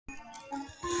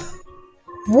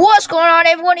What's going on,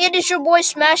 everyone? It is your boy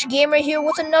Smash Gamer here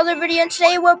with another video, and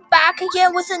today we're back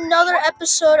again with another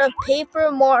episode of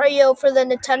Paper Mario for the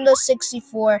Nintendo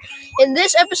 64. In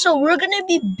this episode, we're gonna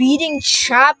be beating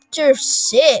Chapter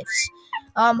 6.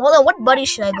 Hold on, what buddy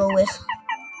should I go with?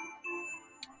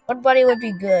 What buddy would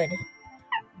be good?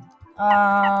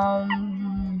 I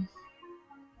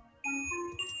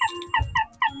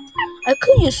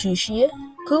could use Sushi.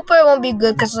 Cooper won't be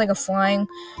good because it's like a flying.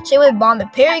 Same with Bomb.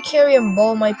 Perry, Carry, and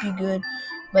Bo might be good.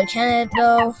 But can it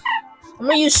though? I'm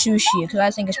gonna use Sushi because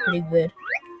I think it's pretty good.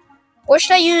 Or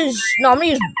should I use... No, I'm gonna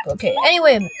use... Okay,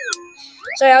 anyway.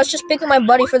 Sorry, I was just picking my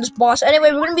buddy for this boss.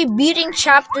 Anyway, we're gonna be beating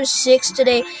Chapter 6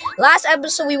 today. Last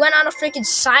episode, we went on a freaking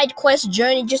side quest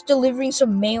journey, just delivering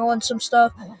some mail and some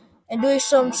stuff. And doing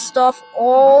some stuff.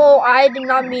 Oh, I did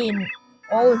not mean...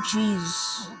 Oh,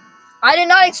 jeez. I did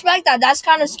not expect that. That's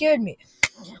kind of scared me.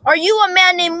 Are you a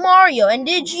man named Mario? And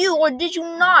did you or did you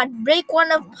not break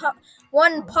one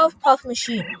Puff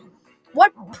machine?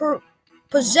 What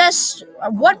possessed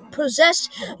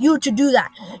you to do that?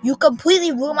 You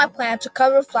completely ruined my plan to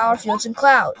cover flower fields and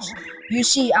clouds. You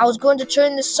see, I was going to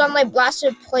turn this sunlight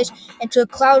blasted place into a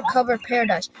cloud-covered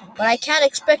paradise, but I can't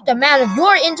expect a man of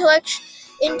your intellect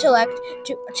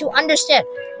to understand.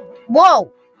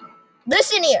 Whoa!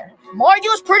 Listen here.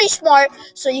 Mario's pretty smart,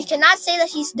 so you cannot say that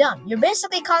he's dumb. You're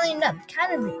basically calling him dumb.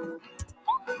 Kind of rude.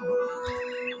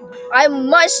 I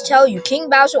must tell you, King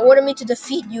Bowser ordered me to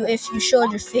defeat you if you showed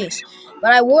your face.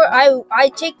 But I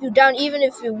take you down even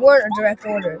if it weren't a direct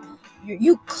order.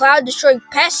 You cloud-destroying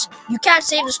pest. You can't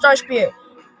save the Star Spirit.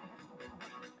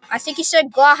 I think he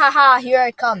said, "Glah ha ha, here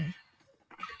I come."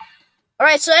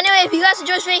 Alright, so anyway, if you guys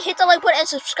enjoyed this video, hit the like button and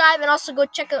subscribe. And also go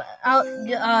check out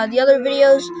the other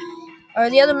videos. Or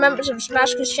the other members of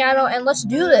Smash Crew's channel, and let's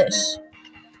do this.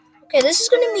 Okay, this is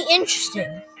gonna be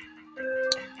interesting.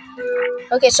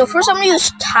 Okay, so first I'm gonna use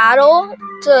Tattle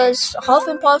to Huff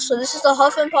and Puff. So this is the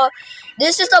Huff and Puff.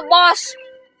 This is the boss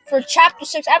for Chapter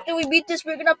 6. After we beat this,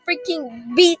 we're gonna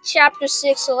freaking beat Chapter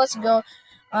 6. So let's go.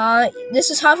 This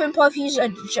is Huff and Puff. He's a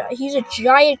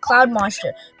giant cloud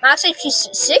monster. Max HP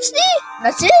 60?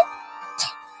 That's it?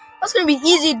 That's gonna be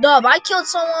easy dub. I killed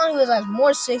someone who was like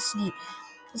more 60.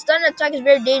 The stun attack is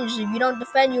very dangerous. If you don't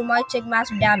defend, you might take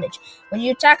massive damage. When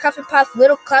you attack Huff and Puff,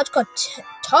 little clouds called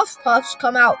Tough Puffs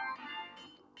come out.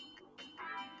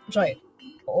 Sorry.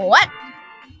 What?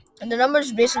 And the number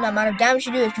is based on the amount of damage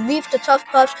you do. If you leave the Tough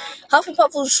Puffs, Huff and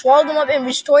Puff will swallow them up and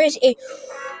restore his A.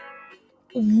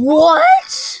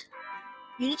 What?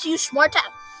 You need to use Smart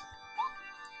Tap.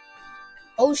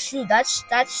 Oh shoot, that's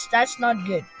not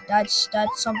good. That's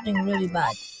something really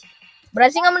bad. But I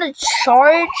think I'm gonna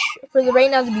charge for the right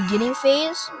now the beginning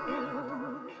phase.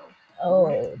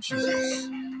 Oh Jesus!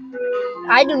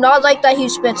 I do not like that he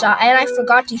spits out, and I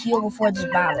forgot to heal before this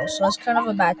battle, so that's kind of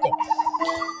a bad thing.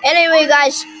 Anyway,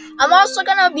 guys, I'm also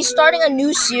gonna be starting a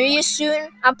new series soon.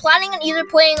 I'm planning on either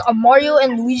playing a Mario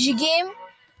and Luigi game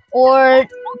or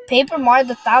Paper Mario: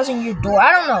 The 1,000-Year Door.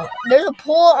 I don't know. There's a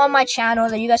poll on my channel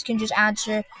that you guys can just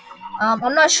answer.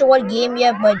 I'm not sure what game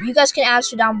yet, but you guys can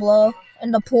answer down below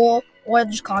in the poll. Or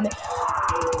just comment.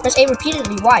 Press A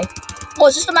repeatedly. Why? Oh,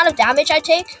 is this the amount of damage I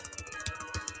take?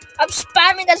 I'm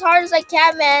spamming as hard as I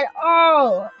can, man.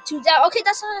 Oh, okay,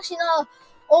 that's not actually no.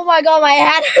 Oh my god, my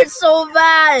hand hurts so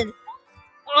bad.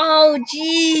 Oh,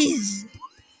 jeez.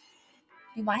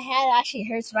 Dude, my hand actually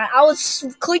hurts, man. I was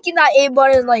clicking that A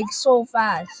button like so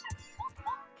fast.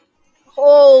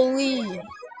 Holy.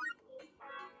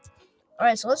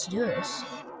 Alright, so let's do this.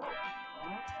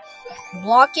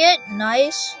 Block it.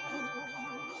 Nice.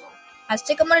 I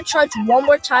think I'm going to charge one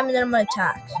more time and then I'm going to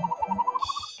attack.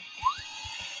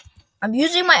 I'm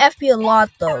using my FP a lot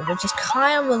though, which is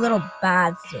kind of a little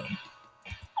bad thing.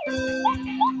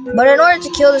 But in order to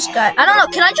kill this guy, I don't know,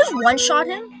 can I just one-shot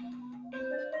him?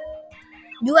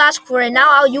 You ask for it,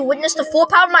 now you witness the full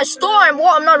power of my storm!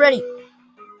 Whoa, I'm not ready.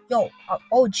 Yo,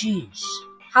 oh jeez.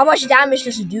 How much damage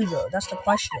does it do though? That's the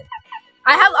question.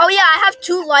 I have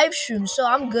 2 live streams, so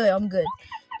I'm good.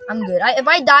 If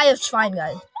I die, it's fine,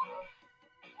 guys.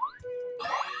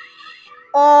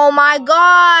 Oh my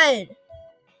god!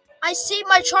 I saved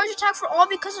my charge attack for all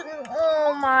because of...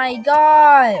 Oh my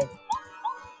god!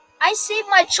 I saved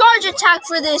my charge attack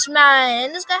for this, man!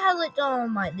 And this guy has like... Oh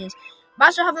my days.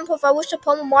 Master Huff and Puff, I wish to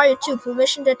pummel Mario too.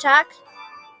 Permission to attack?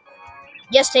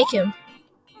 Yes, take him.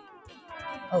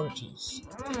 Oh jeez.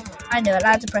 I know it.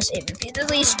 I have to press A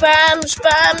repeatedly. Spam!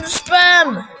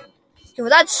 Okay, well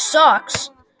that sucks.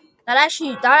 That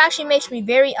actually makes me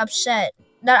very upset.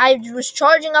 That I was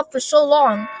charging up for so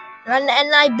long, and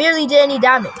I barely did any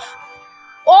damage.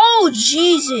 Oh,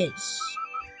 Jesus.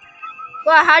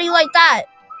 Wow, how do you like that?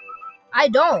 I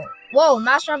don't. Whoa,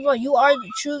 Master Huff, you are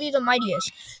truly the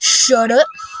mightiest. Shut up.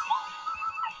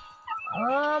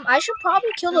 I should probably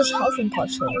kill those Hufflepuff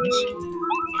things.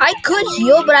 I could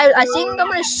heal, but I think I'm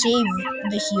gonna save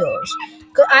the heals.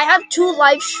 Cause I have 2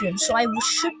 life streams, so I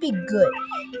should be good.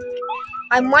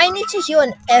 I might need to heal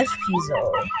an FP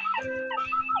though.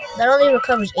 That only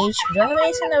recovers HP. Do I have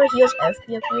anything that heals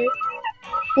FP up here?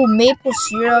 Ooh, maple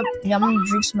syrup. Yeah, I'm gonna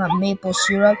drink some maple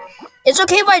syrup. It's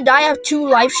okay if I die. I have 2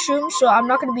 life streams, so I'm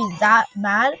not gonna be that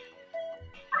mad.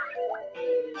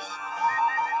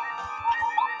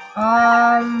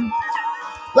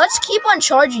 Let's keep on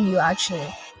charging you,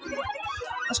 actually.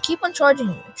 Let's keep on charging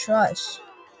you. Trust.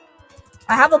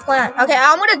 I have a plan. Okay,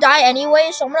 I'm gonna die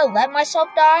anyway, so I'm gonna let myself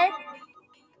die.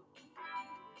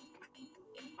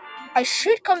 I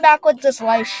should come back with this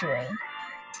life stream.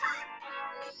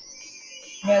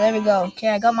 Yeah, there we go. Okay,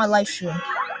 I got my life stream.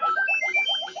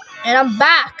 And I'm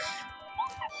back.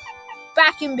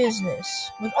 Back in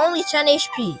business. With only 10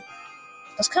 HP.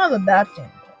 That's kind of a bad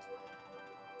thing.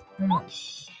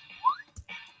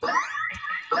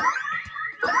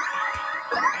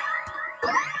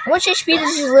 How much HP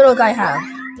does this little guy have?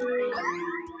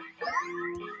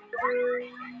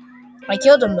 I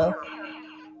killed him though.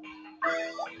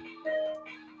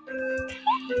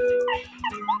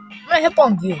 I'm gonna hip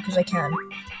on you because I can.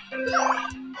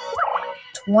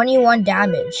 21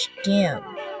 damage. Damn.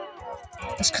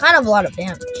 That's kind of a lot of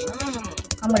damage.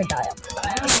 I'm gonna die.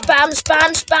 Spam,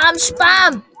 spam, spam,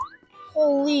 spam!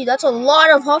 Holy, that's a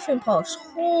lot of Hufflepuffs.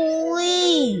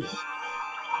 Holy!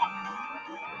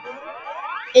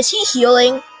 Is he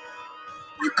healing?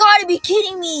 You gotta be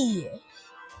kidding me! You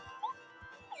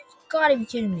gotta be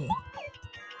kidding me.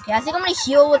 Okay, I think I'm gonna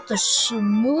heal with the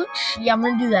smooch. Yeah, I'm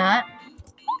gonna do that.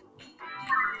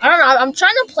 I don't know. I'm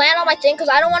trying to plan on my thing because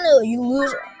I don't want to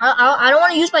lose. I don't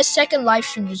want to use my second live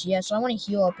stream just yet, so I want to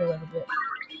heal up a little bit.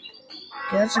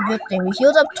 Okay, that's a good thing. We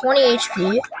healed up 20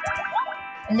 HP.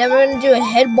 And then we're going to do a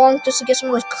head bonk just to get some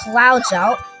of those clouds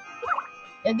out.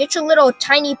 Yeah, get your little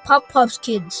tiny puffs,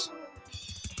 kids.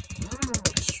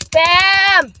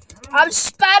 Spam! I'm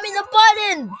spamming the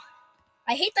button!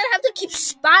 I hate that I have to keep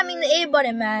spamming the A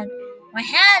button, man. My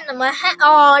hand.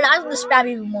 Oh, now I'm going to spam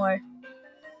even more.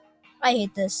 I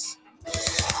hate this.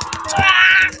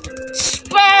 Ah!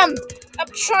 Spam! I'm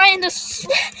trying to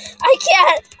I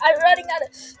can't! I'm running out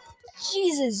of...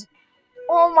 Jesus.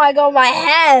 Oh my god, my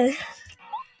hand.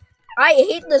 I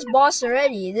hate this boss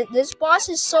already. This boss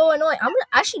is so annoying. I'm gonna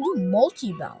actually do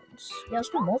multi-bounce. Yeah, let's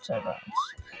do multi-bounce.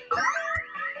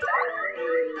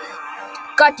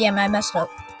 God damn it, I messed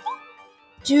up.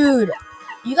 Dude,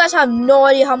 you guys have no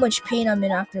idea how much pain I'm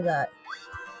in after that.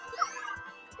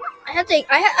 Okay,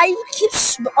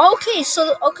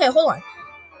 hold on.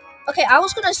 Okay, I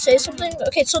was gonna say something.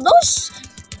 Okay, so those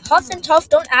Huff and Tough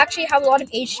don't actually have a lot of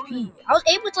HP. I was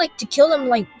able to kill them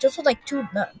just with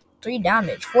 3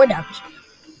 damage, 4 damage.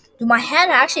 Dude, my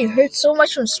hand actually hurts so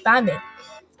much from spamming.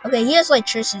 Okay, he has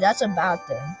electricity. That's a bad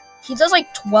thing. He does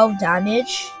 12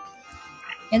 damage,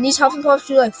 and these Huff and Puffs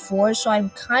do 4. So I'm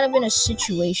kind of in a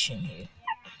situation here.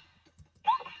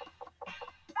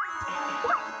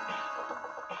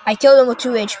 I killed him with 2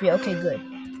 HP. Okay, good.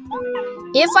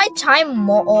 If I time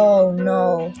more... Oh,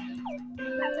 no.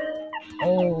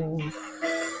 Oh.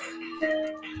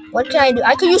 What can I do?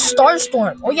 I could use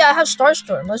Starstorm. Oh, yeah, I have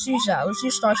Starstorm. Let's use that. Let's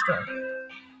use Starstorm.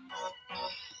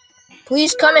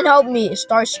 Please come and help me,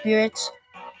 Star Spirits.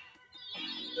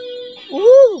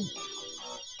 Woo!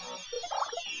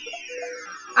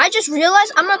 I just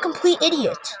realized I'm a complete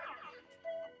idiot.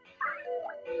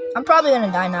 I'm probably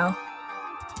gonna die now.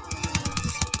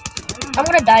 I'm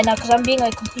gonna die now because I'm being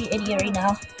a complete idiot right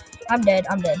now. I'm dead.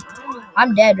 I'm dead.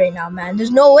 I'm dead right now, man.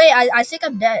 There's no way. I think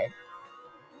I'm dead.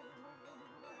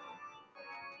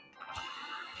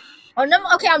 Oh, no,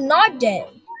 okay, I'm not dead.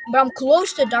 But I'm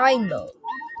close to dying, though.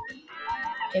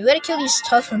 Okay, we gotta kill these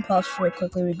Tough and Puffs real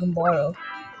quickly. We can borrow.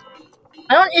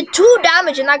 It's 2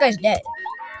 damage and that guy's dead.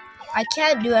 I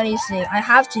can't do anything. I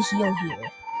have to heal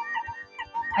here.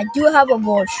 I do have a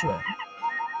Vulture.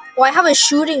 Oh, I have a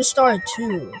Shooting Star,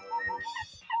 too.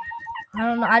 I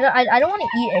don't know. I don't want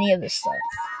to eat any of this stuff.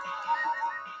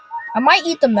 I might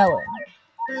eat the melon.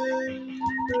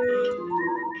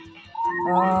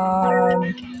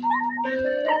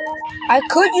 I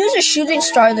could use a Shooting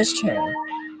Star this turn.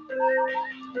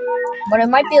 But it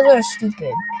might be a little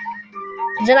stupid.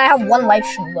 And then I have 1 life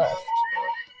stream left.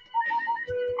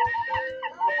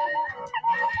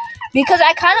 Because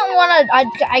I kind of want to...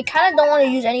 I kind of don't want to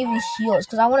use any of these heals.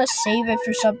 Because I want to save it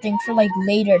for something for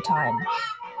later time.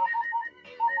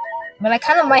 But I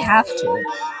kind of might have to.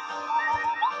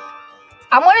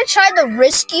 I'm going to try the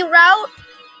risky route.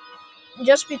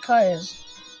 Just because.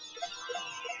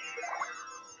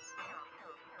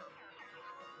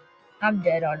 I'm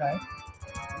dead, aren't I?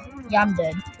 Yeah, I'm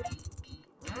dead.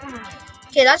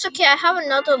 Okay, that's okay. I have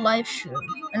another life shroom.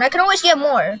 And I can always get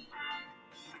more.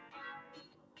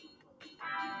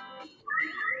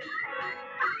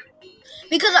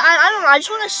 Because I don't know, I just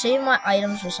want to save my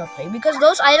items or something. Because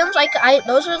those items,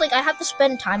 those are like, I have to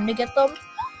spend time to get them.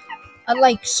 I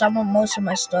like most of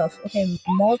my stuff. Okay,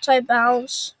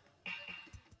 multi-bounce.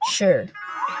 Sure.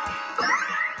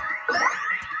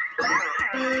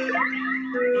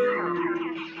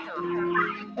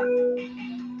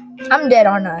 I'm dead,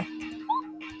 aren't I?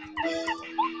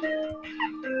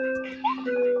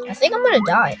 I think I'm gonna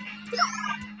die.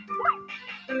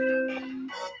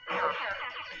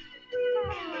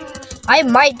 I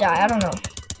might die, I don't know.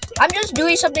 I'm just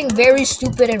doing something very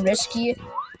stupid and risky,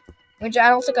 which I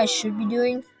don't think I should be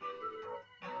doing.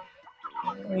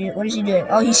 What is he doing?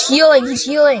 Oh, he's healing, he's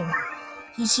healing.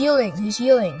 He's healing, he's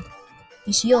healing.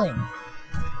 He's healing.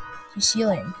 He's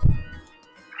healing.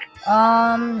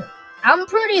 I'm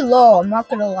pretty low, I'm not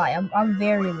gonna lie. I'm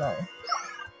very low.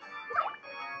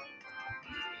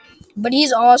 But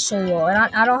he's also low, and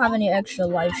I don't have any extra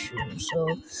life shrooms, so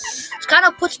it kind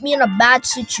of puts me in a bad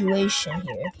situation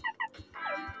here.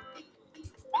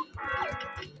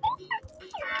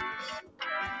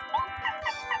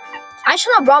 I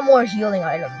should have brought more healing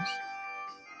items.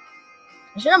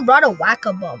 I should have brought a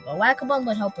whack-a-bump. A whack-a-bump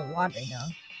would help a lot right now.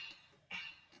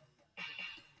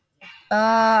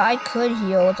 I could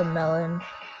heal with a melon.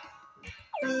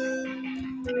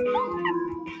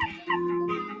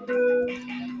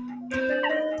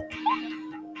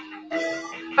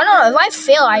 I don't know, if I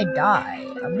fail, I die.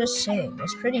 I'm just saying,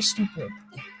 it's pretty stupid.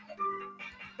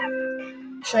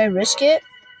 Should I risk it?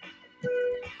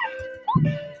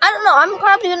 I don't know, I'm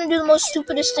probably gonna do the most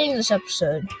stupidest thing this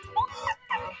episode.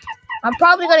 I'm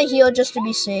probably gonna heal just to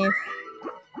be safe.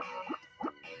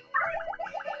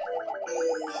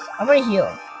 I'm gonna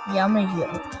heal. Yeah, I'm gonna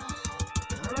heal.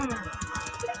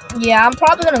 Yeah, I'm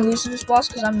probably gonna lose to this boss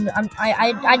because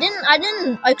I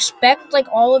didn't expect like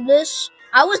all of this.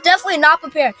 I was definitely not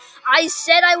prepared. I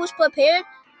said I was prepared.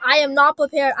 I am not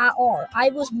prepared at all. I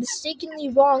was mistakenly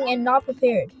wrong and not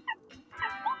prepared.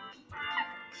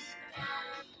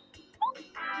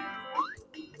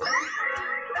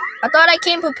 I thought I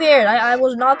came prepared. I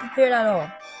was not prepared at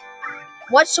all.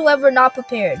 Whatsoever not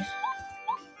prepared.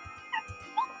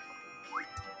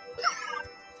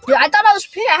 Dude, I thought I was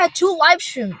prepared. I had 2 live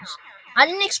streams. I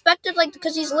didn't expect it, like,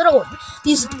 because these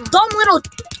dumb little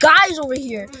guys over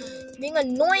here being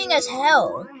annoying as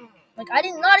hell. Like, I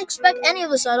did not expect any of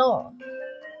this at all.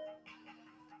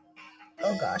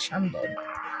 Oh gosh, I'm dead.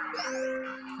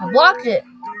 I blocked it.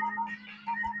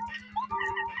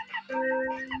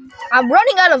 I'm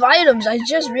running out of items. I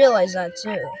just realized that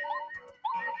too.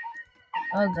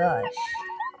 Oh gosh.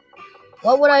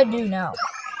 What would I do now?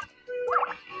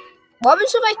 What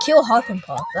happens if I kill Huff and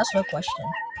Puff? That's the question.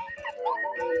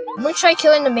 I'm gonna try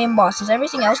killing the main boss. Does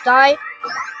everything else die?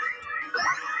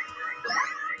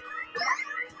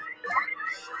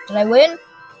 Did I win?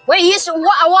 Wait,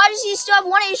 why does he still have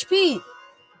 1 HP?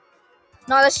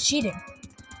 No, that's cheating.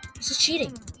 This is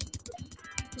cheating.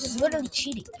 This is literally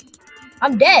cheating.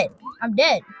 I'm dead. I'm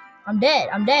dead. I'm dead.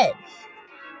 I'm dead.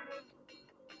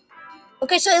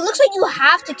 Okay, so it looks like you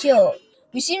have to kill.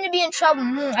 We seem to be in trouble.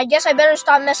 I guess I better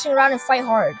stop messing around and fight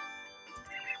hard.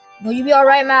 Will you be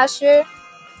alright, Master?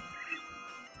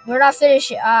 We're not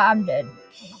finished yet. I'm dead.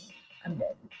 I'm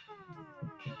dead.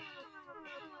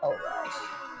 Oh gosh.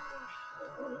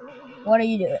 What are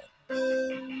you doing?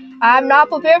 I'm not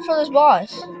prepared for this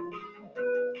boss.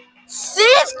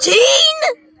 15?!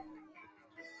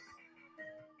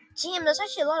 Damn, that's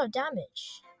actually a lot of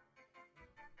damage.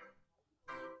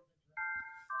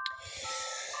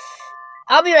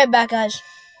 I'll be right back, guys.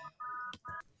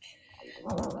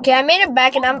 Okay, I made it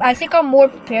back, and I think I'm more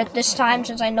prepared this time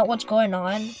since I know what's going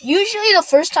on. Usually, the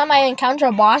first time I encounter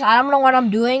a boss, I don't know what I'm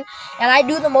doing, and I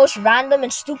do the most random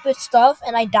and stupid stuff,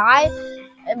 and I die.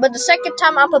 But the second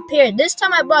time, I'm prepared. This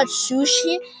time, I brought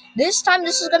Sushi. This time,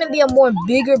 this is going to be a more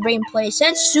bigger brain play.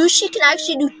 Since Sushi can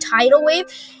actually do Tidal Wave,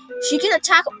 she can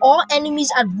attack all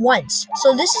enemies at once.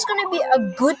 So this is going to be a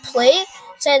good play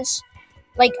since,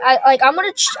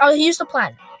 here's the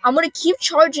plan. I'm going to keep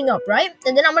charging up, right?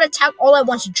 And then I'm going to attack all at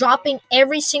once, dropping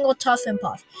every single Tuff and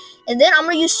Puff. And then I'm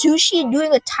going to use Sushi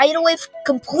doing a Tidal Wave,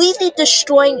 completely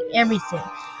destroying everything.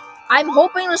 I'm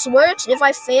hoping this works. If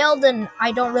I fail, then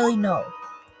I don't really know.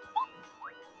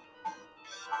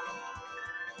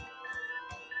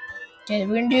 Okay,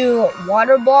 we're going to do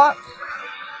Water Block,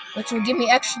 which will give me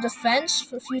extra defense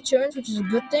for a few turns, which is a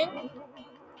good thing.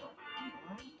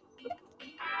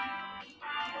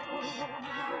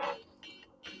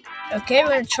 Okay, we're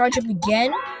gonna charge up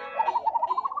again.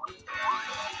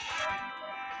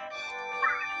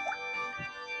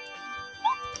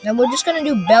 And we're just gonna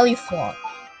do belly flop.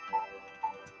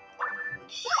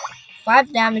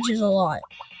 5 damage is a lot.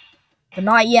 But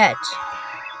not yet.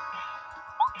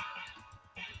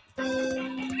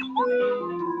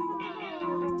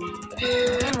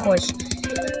 Of course.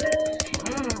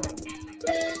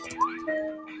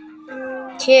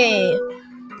 Okay.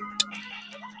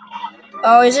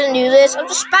 Oh, he's gonna do this? I'm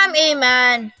just spam A,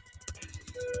 man.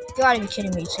 You gotta be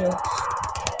kidding me, too.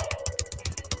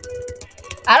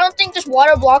 I don't think this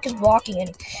water block is blocking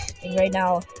anything right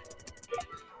now.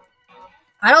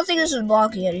 I don't think this is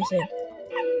blocking anything.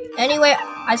 Anyway,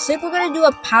 I think we're gonna do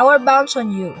a power bounce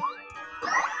on you.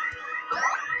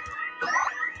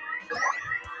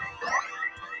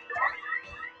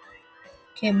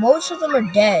 Okay, most of them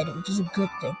are dead, which is a good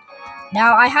thing.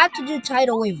 Now, I have to do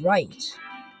tidal wave right.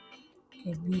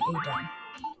 Okay, B-A down.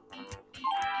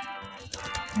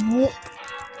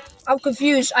 I'm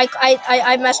confused.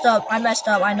 I messed up.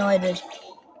 I know I did.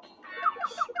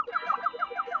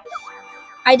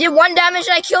 I did 1 damage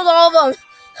and I killed all of them.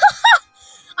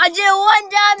 I did 1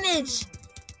 damage.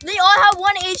 They all have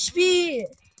 1 HP.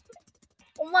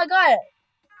 Oh my god.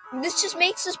 This just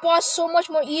makes this boss so much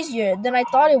more easier than I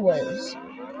thought it was.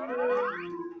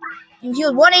 You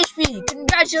healed 1 HP.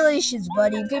 Congratulations,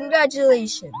 buddy.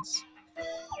 Congratulations.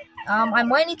 I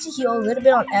might need to heal a little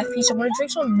bit on FP, so I'm gonna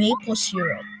drink some maple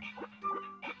syrup.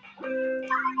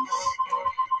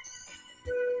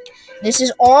 This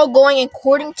is all going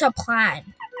according to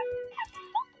plan.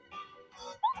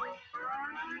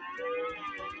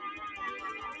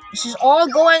 This is all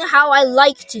going how I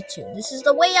liked it to. This is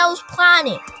the way I was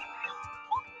planning.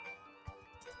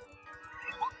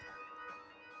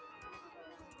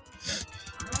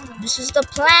 This is the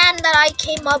plan that I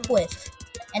came up with.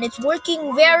 And it's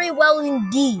working very well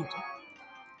indeed.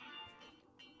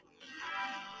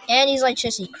 And he's like,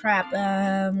 Chissy, crap.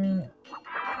 I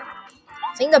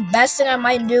think the best thing I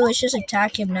might do is just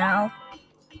attack him now.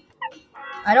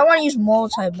 I don't want to use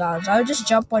multi-bounce. I'll just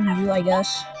jump on you, I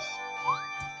guess.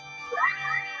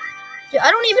 Dude,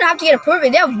 I don't even have to get it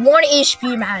perfect. They have 1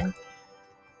 HP, man.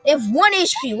 They have 1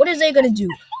 HP. What is they gonna do?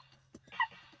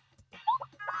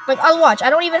 Like, I'll watch. I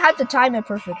don't even have to time it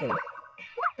perfectly.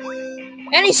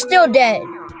 And he's still dead.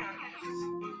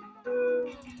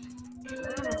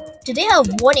 Dude, they have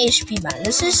 1 HP, man.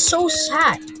 This is so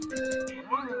sad.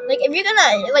 Like, if you're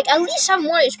gonna, like, at least have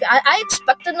more HP. I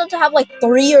expected them to have, like,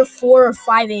 3 or 4 or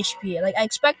 5 HP. Like, I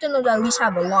expected them to at least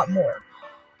have a lot more.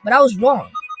 But I was wrong.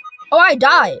 Oh, I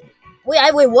died. Wait,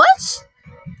 what?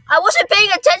 I wasn't paying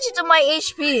attention to my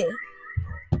HP.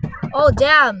 Oh,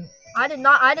 damn. I did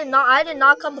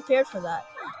not come prepared for that.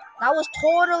 That was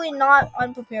totally not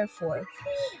unprepared for.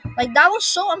 Like, that was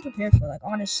so unprepared for, like,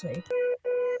 honestly.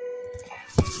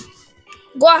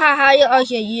 Go ahead.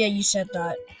 Okay, yeah, you said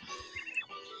that.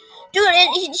 Dude,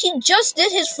 he just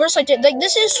did his first, like,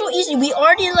 this is so easy. We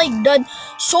already, like, done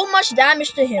so much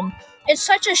damage to him in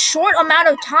such a short amount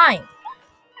of time.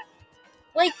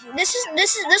 Like, this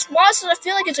boss, I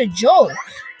feel like it's a joke.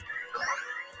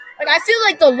 Like, I feel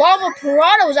like the lava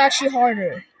piranha was actually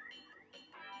harder.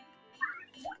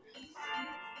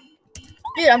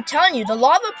 Dude, I'm telling you, the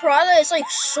lava piranha is, like,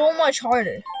 so much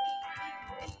harder.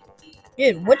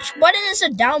 Dude, which button is the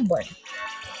down button?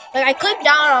 Like, I click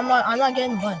down, I'm not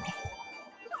getting the button.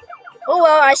 Oh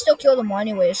well, I still killed him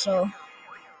anyway, so. And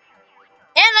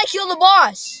I killed the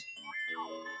boss!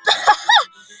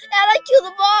 And I killed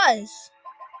the boss!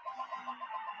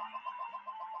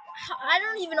 I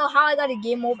don't even know how I got a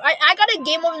game over. I got a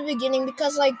game over at the beginning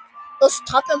because, like, those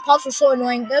Tough and Puffs were so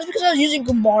annoying. That's because I was using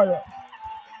Gumbaro.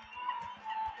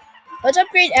 Let's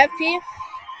upgrade FP.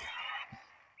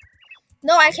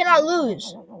 No, I cannot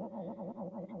lose.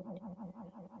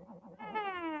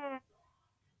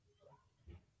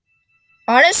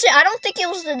 Honestly, I don't think it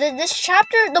was this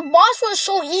chapter. The boss was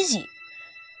so easy.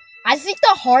 I think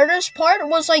the hardest part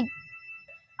was, like,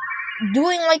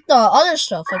 doing, like, the other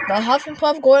stuff. Like, the Huff and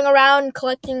Puff going around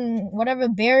collecting whatever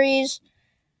berries.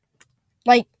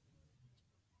 Like,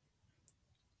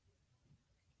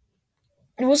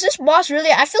 was this boss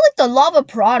really? I feel like the Lava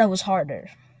Piranha was harder.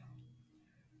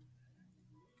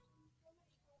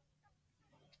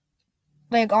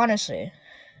 Like, honestly.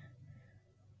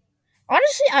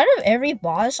 Honestly, out of every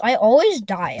boss, I always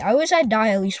die. I die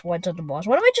at least once at the boss.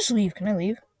 What if I just leave? Can I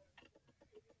leave?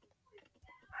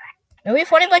 It would be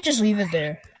funny if I just leave it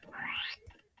there.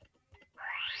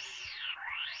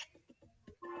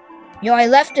 Yo, I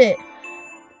left it.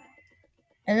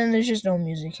 And then there's just no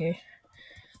music here.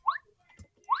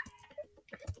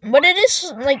 But it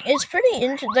is like it's pretty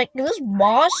interesting. Like this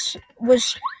boss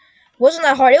wasn't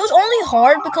that hard. It was only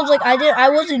hard because like I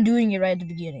wasn't doing it right at the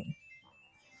beginning.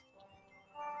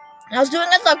 I was doing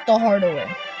it like the harder way.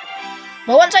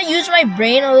 But once I used my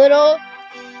brain a little,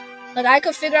 like I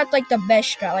could figure out like the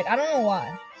best strat. Like I don't know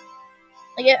why.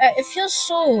 Like it feels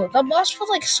so. The boss feels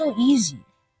like so easy.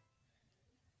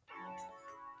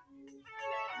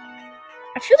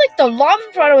 I feel like the Lava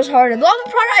Prada was harder. Lava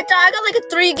Prada, I got like a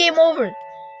 3 game over.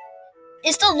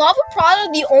 Is the Lava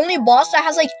Prada the only boss that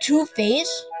has like 2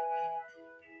 phases?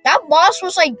 That boss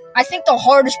was like, I think the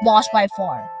hardest boss by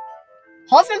far.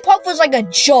 Huff and Puff was like a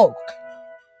joke.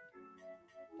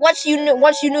 Once you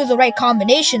knew the right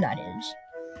combination, that is.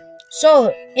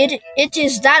 So it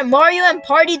is that Mario and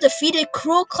Party defeated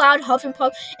Cruel Cloud, Huff and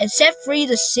Puff, and set free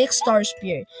the 6-star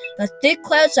spirit. The thick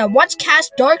clouds that once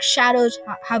cast dark shadows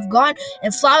have gone,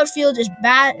 and Flowerfield is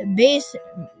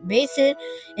bathed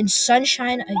in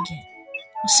sunshine again.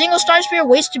 A single star spirit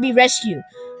waits to be rescued.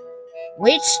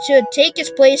 Waits to take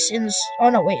its place in the. Oh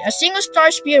no, wait. A single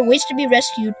star spirit waits to be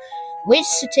rescued.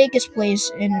 Waits to take its place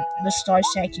in the Star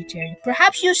Sanctuary.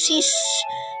 Perhaps you'll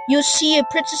see a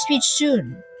Princess Peach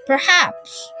soon.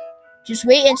 Perhaps. Just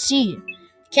wait and see.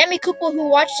 Kammy Koopa, who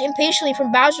watches impatiently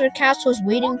from Bowser Castle, is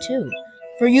waiting too,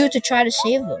 for you to try to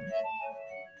save them.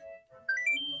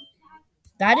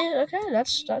 That is okay.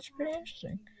 That's pretty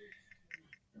interesting.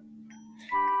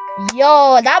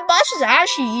 Yo, that boss was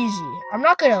actually easy. I'm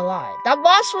not gonna lie. That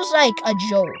boss was like a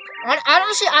joke.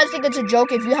 Honestly, I think it's a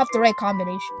joke if you have the right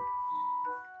combination.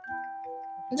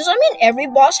 Does that mean every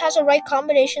boss has a right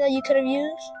combination that you could have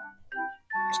used?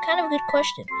 It's kind of a good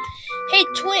question. Hey,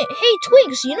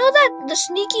 Twinks, you know that the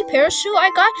sneaky parachute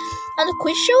I got on the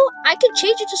quiz show? I can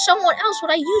change it to someone else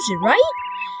when I use it, right?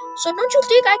 So don't you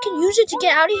think I can use it to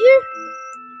get out of here?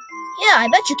 Yeah, I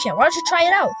bet you can. Why don't you try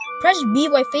it out? Press B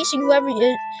by facing whoever it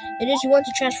is you want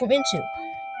to transform into.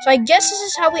 So I guess this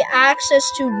is how we access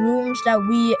to rooms that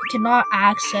we cannot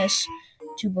access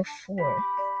to before.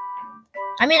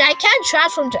 I mean, I can't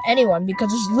transform to anyone because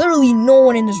there's literally no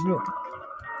one in this room.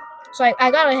 So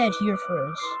I gotta head here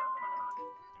first.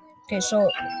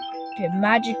 Okay,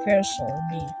 magic parasol,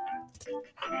 B.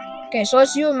 Okay, so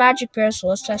let's do a magic parasol.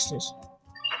 Let's test this.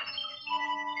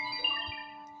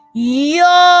 Yo!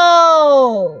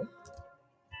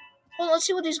 Hold on, let's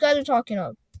see what these guys are talking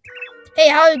about. Hey,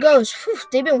 how it goes? Whew,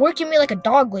 they've been working me like a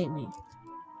dog lately.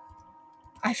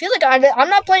 I feel like I'm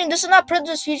not playing. This is not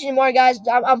Princess Peach anymore, guys.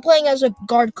 I'm playing as a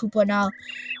guard Koopa now.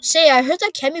 Say, I heard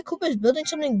that Kammy Koopa is building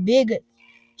something big.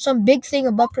 Some big thing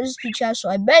about Princess Peach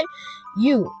Castle. I bet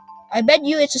you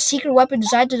it's a secret weapon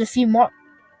designed to defeat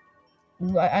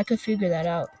I could figure that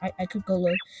out. I could go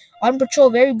look. On patrol,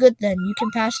 very good then. You can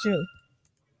pass through.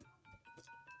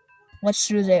 What's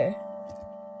through there?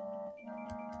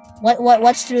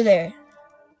 What's through there?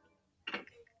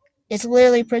 It's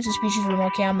literally Princess Peach's room.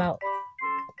 Okay, I'm out.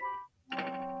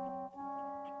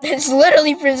 It's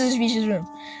literally Princess Peach's room.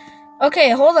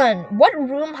 Okay, hold on. What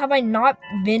room have I not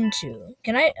been to?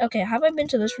 Have I been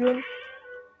to this room?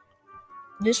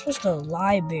 This was the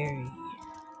library.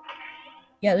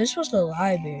 Yeah, this was the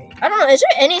library. I don't know. Is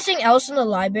there anything else in the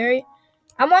library?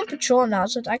 I'm on patrol now,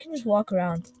 so I can just walk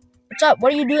around. What's up?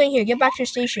 What are you doing here? Get back to your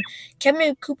station.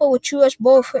 Kammy Koopa will chew us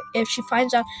both if she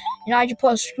finds out you're not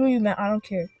Japan. Screw you, man. I don't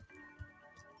care.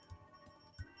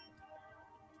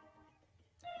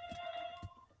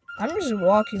 I'm just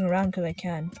walking around because I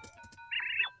can.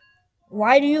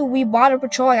 Why do we bother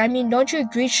patrolling? I mean, don't you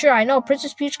agree? Sure, I know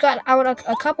Princess Peach got out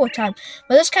a couple of times,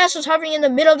 but this castle's hovering in the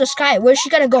middle of the sky. Where's she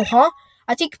gonna go, huh?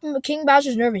 I think King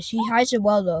Bowser's nervous. He hides it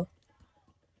well, though.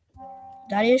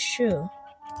 That is true.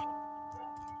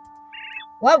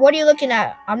 What are you looking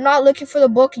at? I'm not looking for the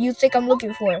book you think I'm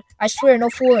looking for. I swear, no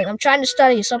fooling. I'm trying to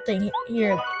study something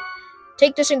here.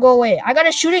 Take this and go away. I got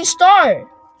a shooting star.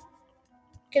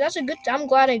 Okay, that's a good. I'm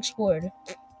glad I explored.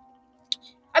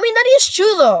 I mean, that is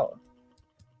true though.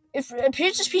 If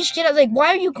Princess Peach get out, like, why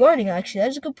are you guarding? Actually,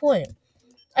 that's a good point.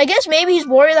 I guess maybe he's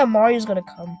worried that Mario's gonna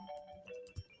come.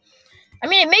 I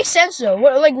mean, it makes sense though.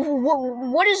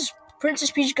 What is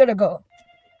Princess Peach gonna go?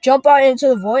 Jump out into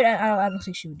the void? I don't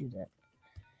think she would do that.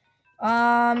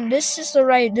 This is the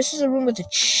room with the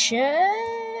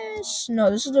chest.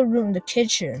 No, this is the room, the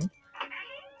kitchen.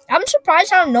 I'm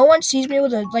surprised how no one sees me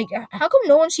with a, like, how come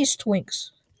no one sees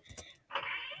Twinks?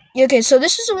 Yeah, okay, so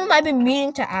this is the room I've been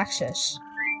meaning to access.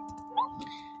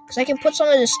 Because I can put some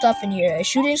of this stuff in here. A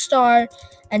shooting star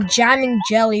and jamming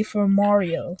jelly for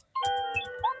Mario.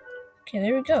 Okay,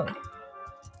 there we go.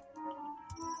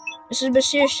 This is a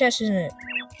mysterious chest, isn't it?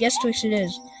 Yes, Twix, it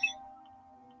is.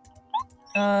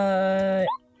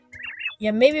 Yeah,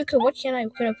 maybe you could. What could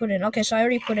I put in? Okay, so I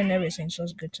already put in everything, so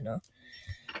it's good to know.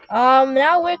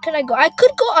 Now where can I go? I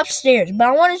could go upstairs, but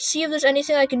I want to see if there's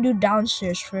anything I can do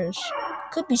downstairs first.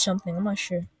 Could be something. I'm not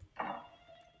sure.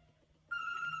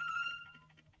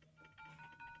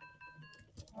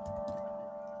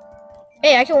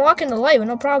 Hey, I can walk in the light with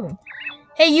no problem.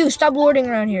 Hey, you! Stop lording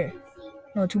around here.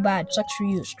 No, too bad. Sucks for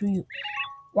you. Screw you.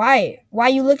 Why?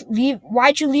 Why'd you leave?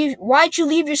 Why'd you leave? Why'd you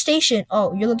leave your station?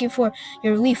 Oh, you're looking for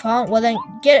your relief, huh? Well then,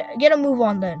 get a move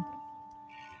on then.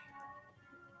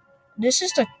 This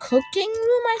is the cooking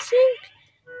room, I think.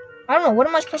 I don't know. What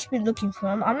am I supposed to be looking for?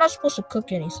 I'm not supposed to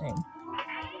cook anything.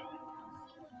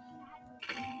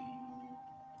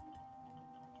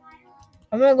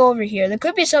 I'm gonna go over here. There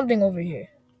could be something over here.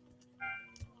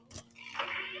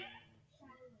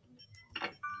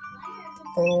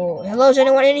 Oh, hello. Is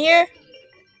anyone in here?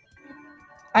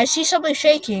 I see something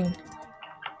shaking,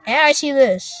 and I see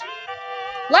this.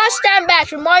 Last stand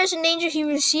batch. When Mario's in danger, he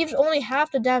receives only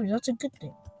half the damage. That's a good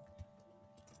thing.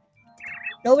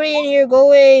 Nobody in here. Go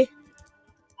away.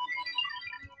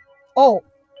 Oh,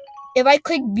 if I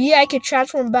click B, I can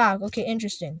transform back. Okay,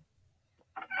 interesting.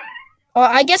 Oh,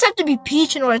 I guess I have to be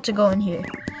Peach in order to go in here.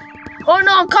 Oh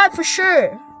no, I'm caught for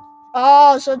sure.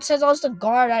 Oh, so it says I was the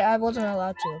guard. I wasn't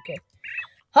allowed to. Okay.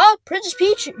 Huh? Princess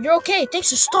Peach, you're okay. Thanks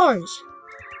to stars.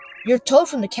 You're Toad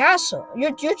from the castle.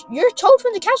 You're Toad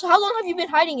from the castle. How long have you been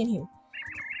hiding in here?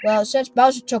 Well, since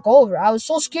Bowser took over, I was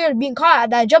so scared of being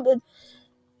caught that I jumped in.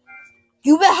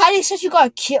 You've been hiding since you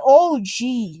got killed. Oh,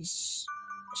 jeez.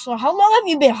 So how long have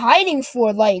you been hiding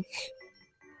for? Like,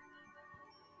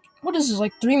 what is this?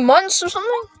 Like 3 months or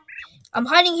something? I'm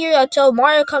hiding here until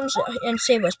Mario comes and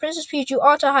save us. Princess Peach, you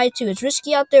ought to hide too. It's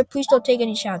risky out there. Please don't take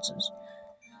any chances.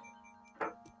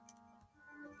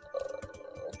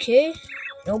 Okay.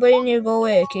 Nobody in here, go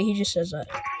away. Okay, he just says that.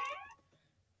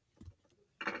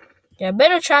 Yeah, I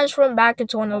better transform back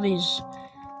into one of these.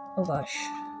 Oh gosh.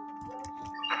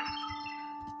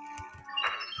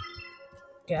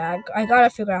 Yeah, I gotta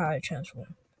figure out how to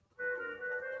transform.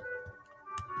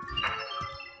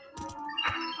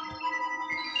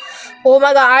 Oh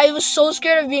my god, I was so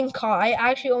scared of being caught. I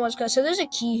actually almost got. So there's a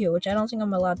key here, which I don't think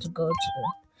I'm allowed to go to.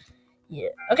 Yeah.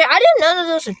 Okay, I didn't know that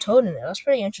there was a toad in there. That's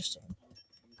pretty interesting.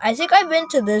 I think I've been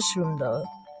to this room though.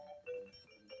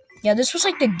 Yeah, this was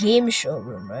like the game show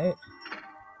room, right?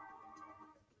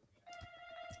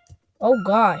 Oh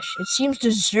gosh, it seems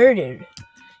deserted.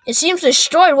 It seems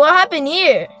destroyed. What happened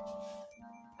here?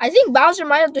 I think Bowser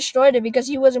might have destroyed it because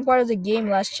he wasn't part of the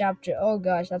game last chapter. Oh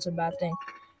gosh, that's a bad thing.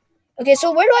 Okay,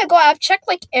 so where do I go? I've checked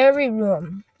like every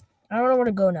room. I don't know where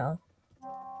to go now.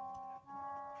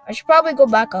 I should probably go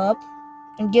back up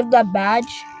and give that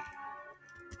badge.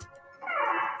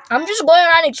 I'm just going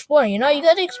around exploring, you know? You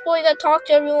gotta explore, you gotta talk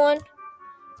to everyone.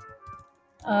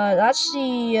 That's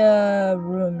the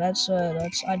room. That's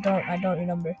I don't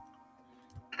remember.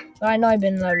 But I know I've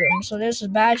been in that room. So there's a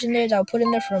badge in there that I'll put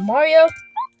in there for Mario.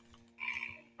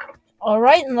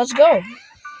 Alright, and let's go.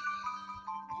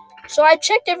 So I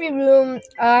checked every room.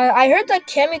 I heard that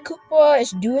Kami Koopa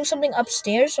is doing something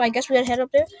upstairs, so I guess we gotta head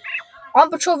up there. On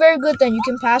patrol, very good then. You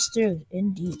can pass through.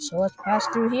 Indeed. So let's pass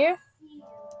through here.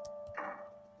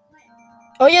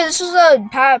 Oh yeah, this is the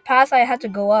path I had to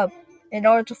go up in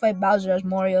order to fight Bowser as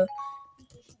Mario.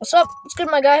 What's up? What's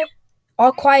good, my guy?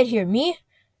 All quiet here. Me?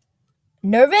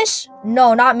 Nervous?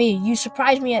 No, not me. You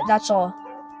surprised me, that's all.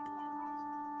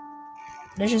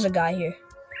 There's just a guy here.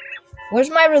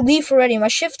 Where's my relief already? My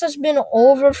shift has been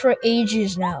over for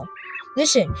ages now.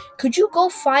 Listen, could you go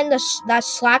find that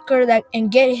slacker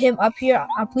and get him up here?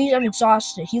 Please, I'm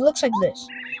exhausted. He looks like this.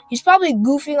 He's probably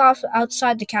goofing off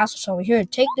outside the castle somewhere. Here,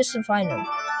 take this and find him.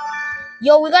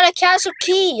 Yo, we got a castle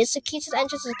key. It's the key to the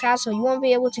entrance to the castle. You won't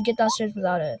be able to get downstairs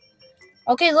without it.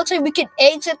 Okay, looks like we can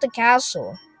exit the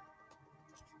castle.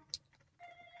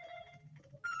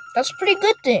 That's a pretty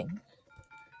good thing.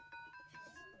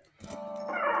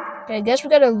 Okay, I guess we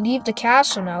gotta leave the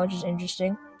castle now, which is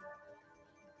interesting.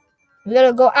 We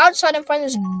gotta go outside and find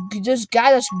this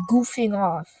guy that's goofing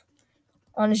off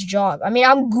on his job. I mean,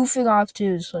 I'm goofing off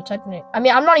too, so technically, I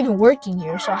mean, I'm not even working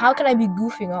here, so how can I be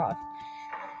goofing off?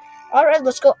 All right,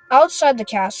 let's go outside the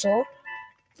castle.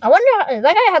 I wonder if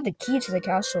that guy had the key to the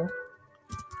castle.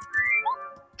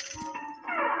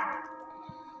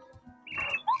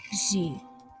 Let's see.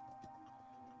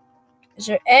 Is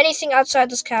there anything outside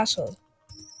this castle?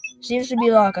 Seems to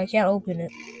be locked. I can't open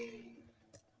it.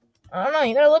 I don't know.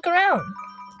 You gotta look around.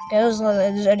 Okay,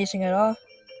 there's anything at all.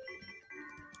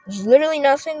 There's literally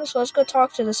nothing. So let's go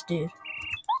talk to this dude.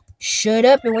 Shut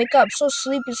up and wake up. So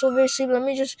sleepy, so very sleepy. Let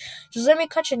me just let me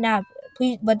catch a nap,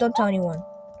 please. But don't tell anyone.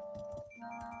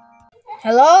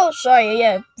 Hello? Sorry,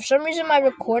 yeah. For some reason my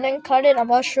recording cut it. I'm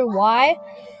not sure why.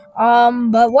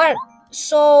 But what?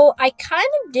 So I kind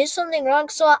of did something wrong.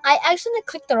 So I accidentally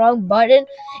clicked the wrong button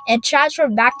and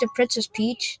transferred back to Princess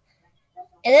Peach.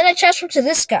 And then I transferred to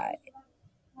this guy.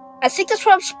 I think that's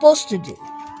what I'm supposed to do.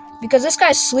 Because this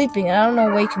guy's sleeping and I don't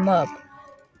know wake him up.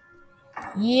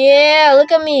 Yeah,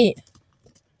 look at me.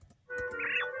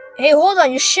 Hey, hold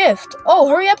on, you shift. Oh,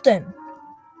 hurry up then.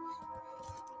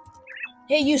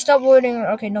 Hey, you stop loading.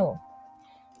 Okay, no.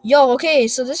 Yo, okay,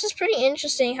 so this is pretty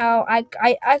interesting how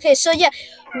okay, so yeah,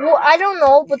 well, I don't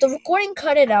know, but the recording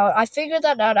cut it out. I figured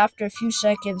that out after a few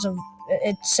seconds of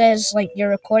it says like your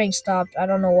recording stopped. I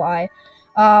don't know why.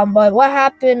 But what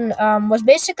happened was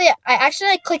basically I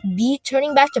accidentally clicked B,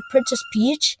 turning back to Princess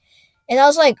Peach, and I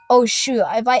was like, oh shoot,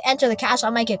 if I enter the castle,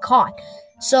 I might get caught.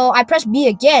 So I pressed B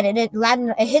again, and it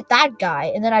hit that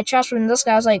guy, and then I transferred to this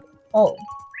guy. I was like, oh.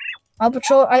 I'll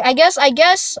patrol. I guess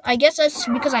that's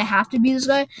because I have to be this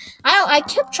guy. I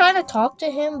kept trying to talk to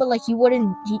him, but like he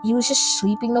wouldn't. He was just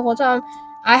sleeping the whole time.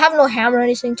 I have no hammer or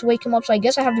anything to wake him up, so I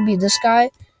guess I have to be this guy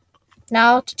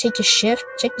now to take his shift.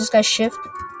 Take this guy's shift.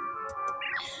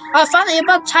 Oh, finally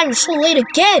about time. You're so late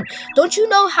again. Don't you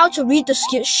know how to read the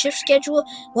shift schedule?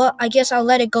 Well, I guess I'll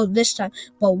let it go this time,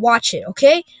 but watch it,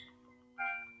 okay?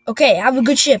 Okay, have a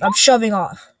good shift. I'm shoving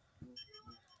off.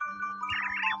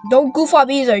 Don't goof up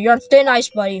either. You're on thin ice,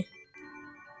 buddy.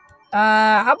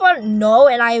 How about no,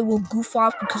 and I will goof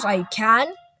off because I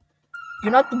can.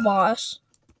 You're not the boss.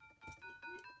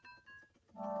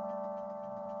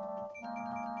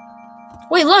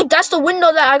 Wait, look, that's the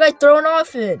window that I got thrown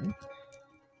off in.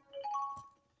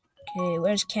 Okay,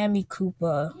 where's Cammy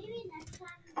Koopa?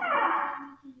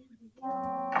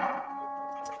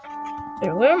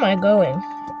 Where am I going?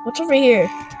 What's over here?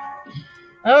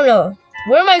 I don't know.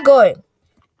 Where am I going?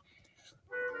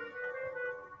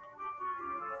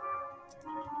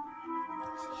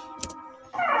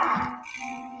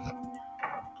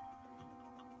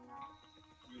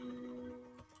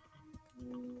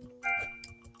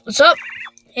 What's up?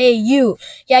 Hey, you.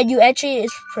 Yeah, you entry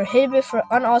is prohibited for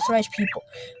unauthorized people.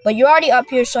 But you're already up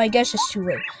here, so I guess it's too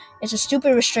late. It's a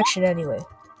stupid restriction anyway.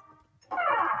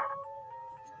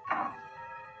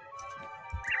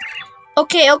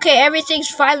 Okay, everything's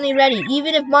finally ready.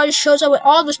 Even if Mario shows up with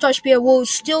all the Star Spear, we'll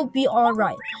still be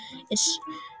alright.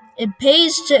 It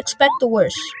pays to expect the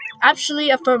worst.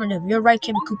 Absolutely affirmative. You're right,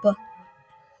 Kimmy Koopa.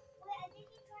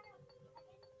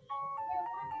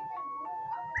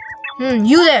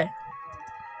 You there.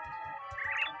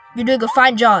 You're doing a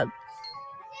fine job.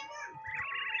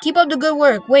 Keep up the good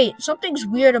work. Wait, something's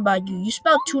weird about you. You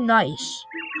smell too nice.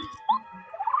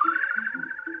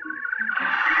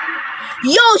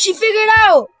 Yo, she figured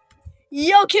out!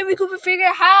 Yo, Kimmy Cooper figured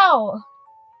out how?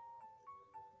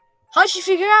 How'd she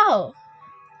figure out?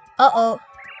 Uh-oh.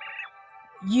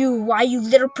 Why you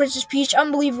little Princess Peach?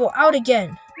 Unbelievable. Out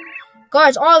again.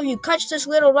 Guards, all of you, catch this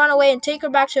little runaway and take her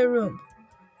back to her room.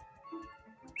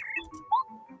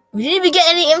 We didn't even get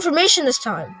any information this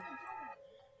time.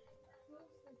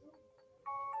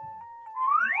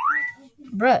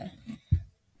 Bruh.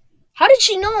 How did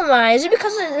she know mine? Is it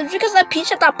because that Peach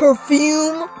had that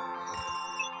perfume?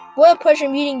 What a pleasure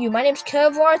meeting you. My name's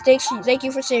Kevlar. Thank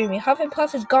you for saving me. Huff and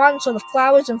Puff is gone, so the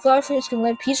flowers and flower fields can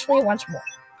live peacefully once more.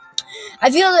 I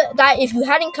feel that if you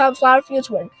hadn't come, flower fields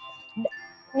would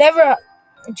never...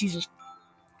 Jesus.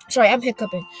 Sorry, I'm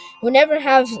hiccuping. Would never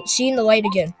have seen the light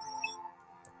again.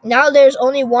 Now there's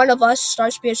only one of us Star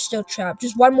Spears still trapped.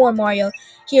 Just one more, Mario.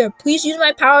 Here, please use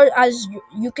my power as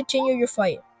you continue your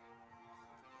fight.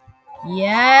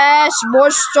 Yes! More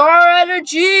star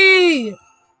energy!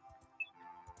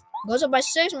 Goes up by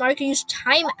 6. Mario can use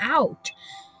time out.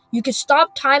 You can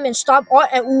stop time and stop all.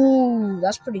 Ooh,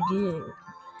 that's pretty good.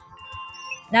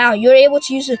 Now you're able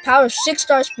to use the power of 6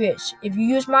 Star Spirits. If you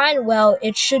use mine, well,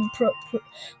 it should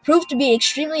prove to be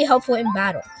extremely helpful in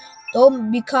battle.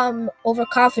 Don't become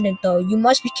overconfident, though. You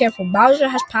must be careful. Bowser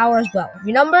has power as well.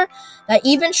 Remember that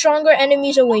even stronger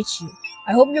enemies await you.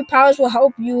 I hope your powers will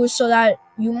help you so that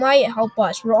you might help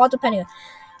us. We're all depending on.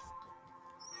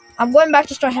 I'm going back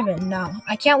to Star Heaven now.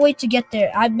 I can't wait to get there.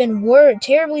 I've been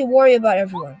terribly worried about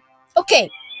everyone. Okay.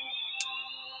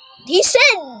 He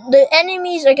said the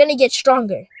enemies are gonna get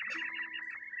stronger.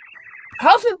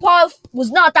 Huff and Puff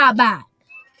was not that bad.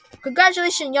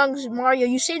 Congratulations, young Mario.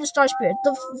 You saved the Star Spirit.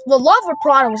 The Lava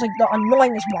Piranha was like the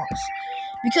annoyingest boss.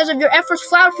 Because of your efforts,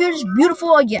 Flower Field is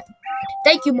beautiful again.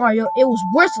 Thank you, Mario. It was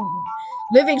worth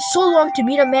living so long to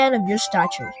meet a man of your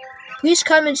stature. Please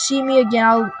come and see me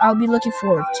again. I'll be looking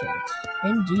forward to it.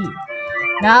 Indeed.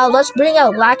 Now, let's bring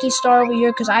out Lackey Star over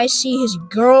here because I see his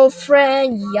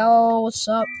girlfriend. Yo, what's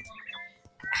up?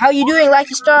 How you doing,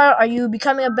 Lucky Star? Are you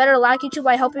becoming a better Lucky 2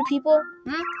 by helping people?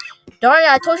 Darn it,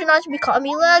 I told you not to be calling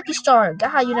me Lucky Star.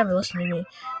 God, you never listen to me.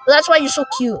 But that's why you're so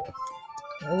cute.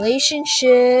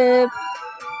 Relationship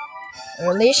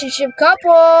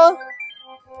couple.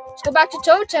 Let's go back to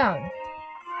Toad Town.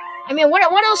 I mean, what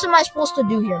else am I supposed to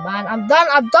do here, man? I've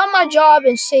done my job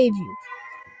and saved you.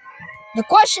 The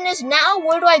question is now,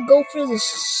 where do I go for the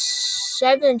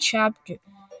 7th chapter?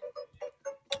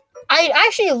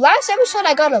 Last episode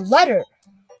I got a letter.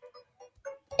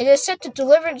 It is said to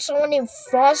deliver to someone named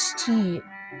Frosty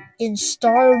in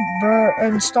Starborn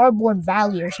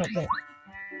Valley or something,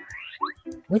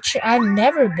 which I've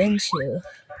never been to.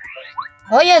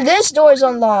 Oh yeah, this door is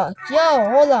unlocked. Yo,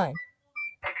 hold on.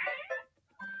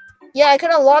 Yeah, I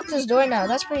can unlock this door now.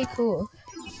 That's pretty cool.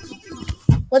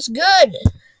 What's good?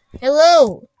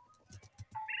 Hello.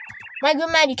 My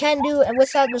good man, you can't do it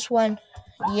without this one.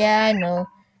 Yeah, I know.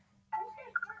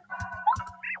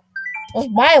 Let's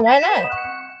buy it. Why not?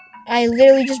 I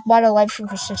literally just bought a live stream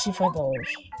for $65.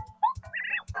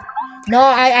 No,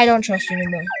 I don't trust you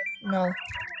anymore. No.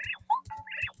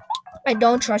 I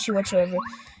don't trust you whatsoever.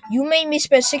 You made me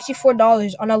spend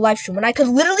 $64 on a live stream when I could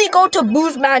literally go to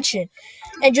Boo's Mansion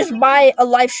and just buy a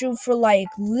live stream for like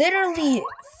literally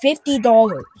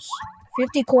 $50.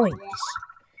 50 coins.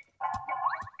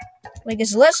 Like,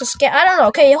 it's less a scam. I don't know.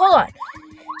 Okay, hold on.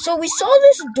 So we saw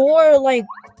this door like,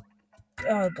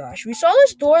 oh gosh, we saw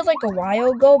this door like a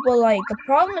while ago, but like the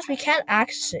problem is we can't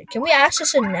access it. Can we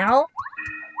access it now?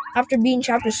 After being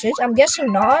chapter 6? I'm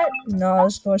guessing not. No,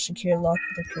 this door's secure, locked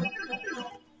with a key.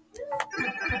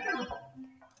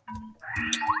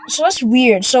 So that's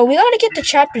weird. So we gotta get to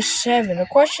chapter 7. The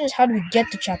question is, how do we get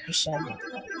to chapter 7?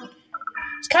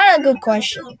 It's kind of a good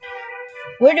question.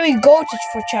 Where do we go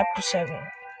for chapter 7?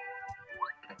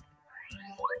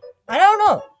 I don't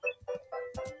know.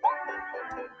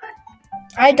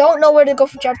 I don't know where to go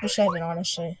for chapter 7,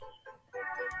 honestly.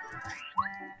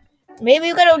 Maybe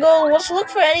we gotta go. Let's look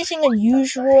for anything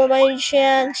unusual by any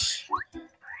chance.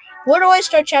 Where do I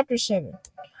start chapter 7?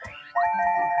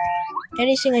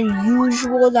 Anything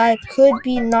unusual that could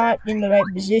be not in the right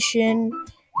position,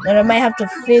 that I might have to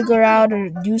figure out or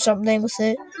do something with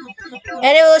it.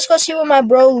 Anyway, let's go see what my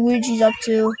bro Luigi's up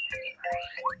to.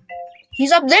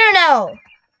 He's up there now!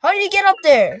 How did he get up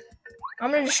there?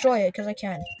 I'm gonna destroy it because I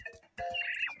can.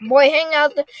 Boy, hanging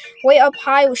out way up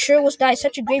high sure was nice.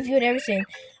 Such a great view and everything.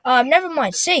 Never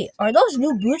mind. Say, are those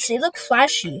new boots? They look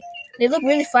flashy. They look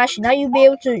really flashy. Now you'll be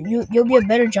able to. You'll be a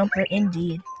better jumper,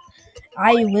 indeed.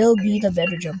 I will be the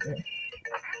better jumper.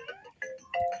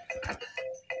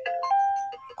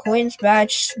 Coins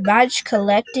badge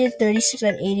collected 36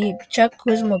 out of 80. Check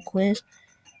Quizmo quiz.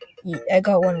 Yeah, I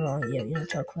got one wrong. Yeah, you don't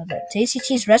talk about that. Tasty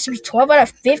cheese recipe 12 out of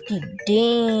 50.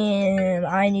 Damn,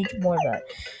 I need more of that.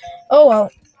 Oh well.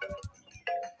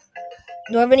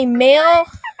 Do I have any mail?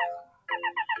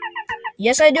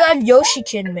 Yes, I do have Yoshi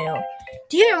Kid mail.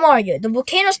 Dear Mario, the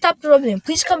volcano stopped erupting.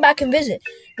 Please come back and visit.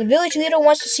 The village leader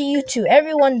wants to see you too.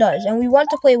 Everyone does, and we want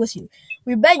to play with you.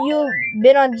 We bet you've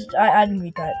been on. I didn't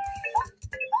read that.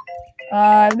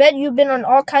 I bet you've been on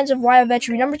all kinds of wild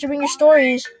adventures. Remember to bring your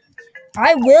stories.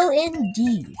 I will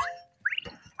indeed.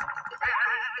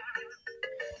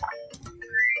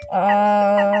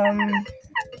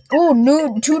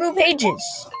 Two new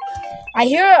pages. I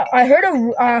heard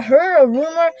a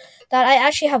rumor that I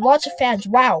actually have lots of fans.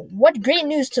 Wow, what great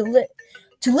news to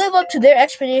live up to their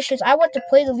expectations. I want to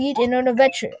play the lead in an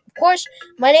adventure. Of course,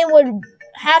 my name would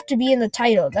have to be in the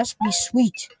title. That'd be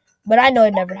sweet. But I know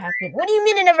it never happened. What do you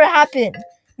mean it never happened?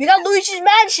 You got Luigi's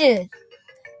Mansion.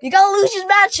 You got Luigi's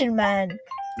Mansion, man.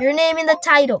 Your name in the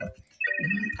title.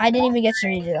 I didn't even get to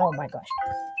read it. Oh my gosh.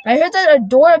 I heard that a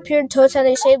door appeared in Toad's and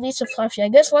they say it leads to flower. I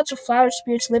guess lots of flower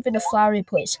spirits live in a flowery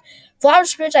place. Flower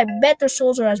spirits, I bet their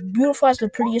souls are as beautiful as the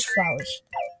prettiest flowers.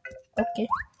 Okay.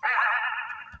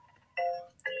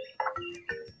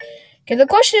 Okay, the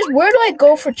question is, where do I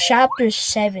go for chapter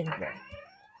 7, bro?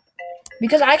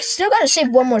 Because I still gotta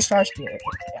save one more star spirit.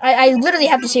 I literally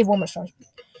have to save one more star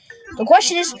spirit. The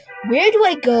question is, where do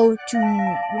I go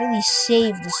to really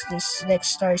save this next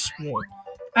star spirit?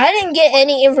 I didn't get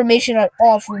any information at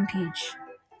all from Peach.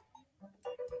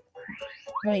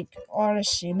 Like,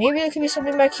 honestly. Maybe there could be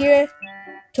something back here.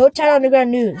 Toad Town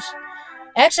Underground News.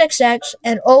 XXX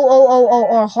and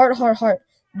OOOOR heart.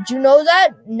 Did you know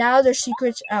that? Now their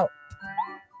secret's out.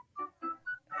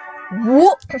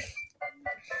 Whoop!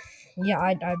 Yeah,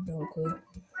 I have no clue.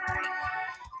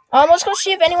 Let's go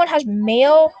see if anyone has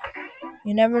mail.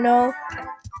 You never know.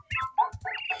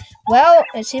 Well,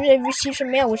 it seems I've received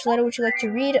some mail. Which letter would you like to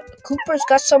read? Cooper's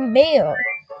got some mail.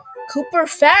 Cooper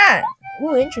fan.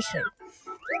 Ooh, interesting.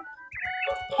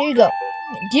 Here you go.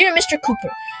 Dear Mr. Cooper,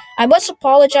 I must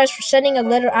apologize for sending a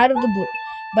letter out of the blue,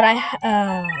 but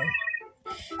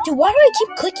dude, why do I keep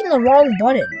clicking the wrong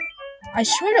button? I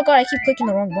swear to God, I keep clicking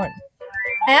the wrong button.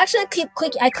 I actually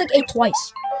click A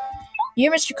twice.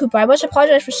 Dear Mr. Cooper, I must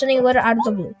apologize for sending a letter out of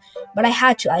the blue, but I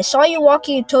had to. I saw you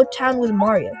walking in Toad Town with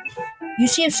Mario. You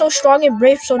seem so strong and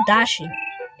brave, so dashing.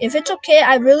 If it's okay,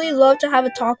 I'd really love to have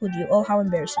a talk with you. Oh, how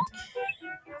embarrassing.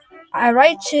 I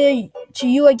write to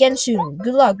you again soon.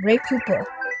 Good luck, Ray Cooper.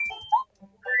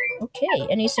 Okay,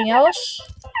 anything else?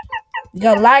 We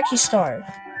got Lucky Star.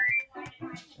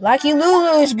 Lucky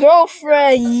Lulu's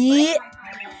girlfriend. Yeah.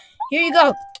 Here you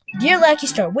go. Dear Lucky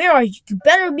Star, where are you? You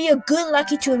better be a good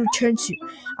Lucky to return soon.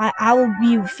 I will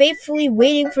be faithfully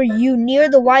waiting for you near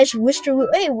the wise Wister.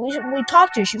 Hey, we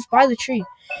talked to her. She was by the tree.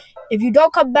 If you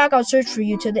don't come back, I'll search for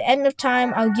you. To the end of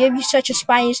time, I'll give you such a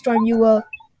spiny storm you will.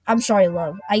 I'm sorry,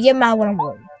 love. I get mad when I'm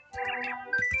alone.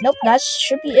 Nope, that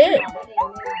should be it.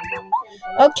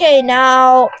 Okay,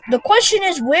 now, the question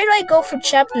is, where do I go for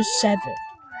Chapter 7?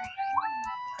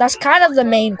 That's kind of the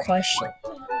main question.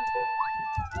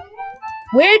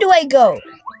 Where do I go?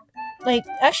 Like,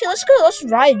 actually, let's go. Let's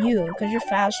ride you, because you're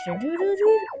faster.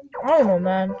 I don't know,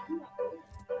 man.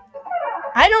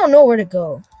 I don't know where to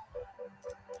go.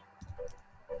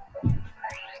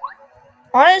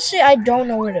 Honestly, I don't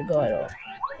know where to go at all.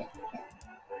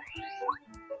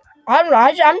 I don't know.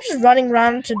 I'm just running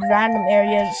around to random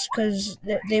areas because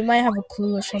they might have a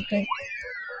clue or something.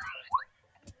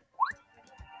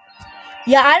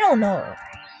 Yeah, I don't know.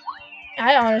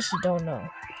 I honestly don't know.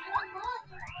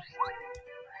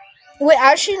 Wait,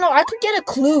 actually, no. I could get a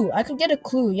clue. Yeah, I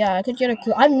could get a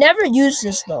clue. I've never used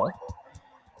this, though.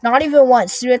 Not even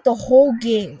once throughout the whole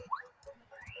game.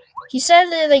 He said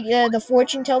that, like, the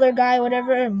fortune teller guy,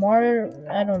 whatever,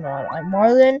 I don't know,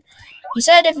 Marlin. He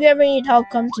said if you ever need help,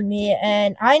 come to me,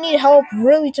 and I need help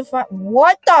really to find.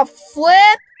 What the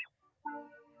flip?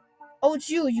 Oh, it's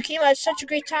you. You came at such a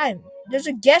great time. There's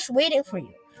a guest waiting for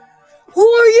you. Who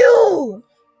are you?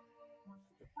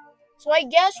 So I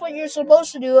guess what you're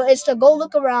supposed to do is to go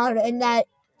look around, and that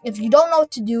if you don't know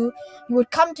what to do, you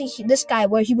would come to this guy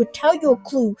where he would tell you a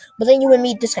clue, but then you would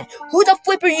meet this guy. Who the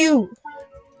flip are you?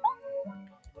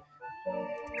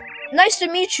 Nice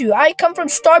to meet you. I come from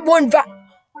Starborn Valley.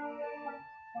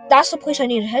 That's the place I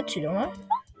need to head to, don't I?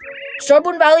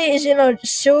 Starborn Valley is in a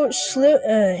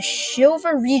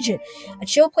silver region, a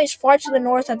chill place far to the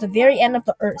north at the very end of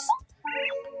the earth.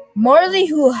 Marley,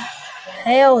 who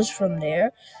hails from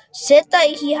there, said that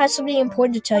he has something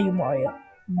important to tell you, Mario.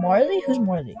 Marley? Who's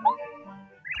Marley?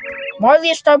 Marley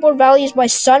at Starborn Valley is my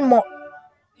son,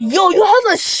 Yo, you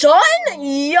have a son?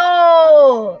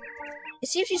 Yo! It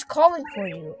seems he's calling for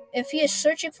you. If he is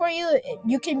searching for you,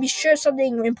 you can be sure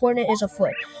something important is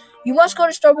afoot. You must go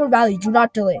to Starborn Valley. Do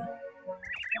not delay.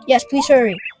 Yes, please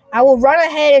hurry. I will run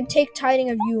ahead and take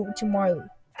tidings of you to Marley.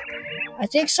 I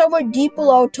think somewhere deep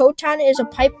below Toad Town is a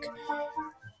pipe.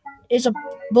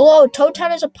 Toad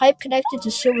Town is a pipe connected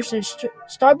to Silver City.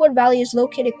 Starborn Valley is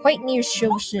located quite near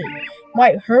Silver City.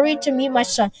 Might hurry to meet my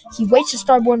son. He waits at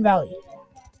Starborn Valley.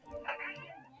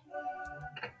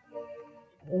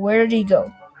 Where did he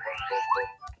go?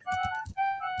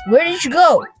 Where did you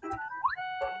go?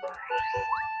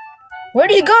 Where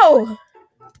did he go?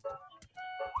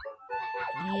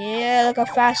 Yeah, look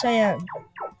how fast I am.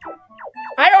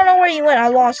 I don't know where he went. I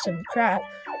lost him. Crap.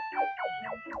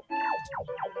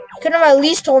 He could have at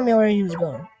least told me where he was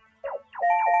going.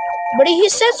 But he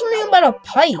said something about a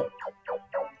pipe.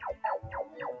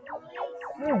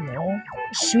 I don't know.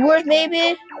 Sewers,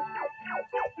 maybe?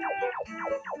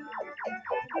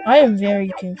 I am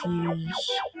very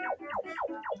confused.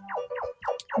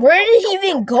 Where did he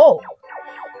even go?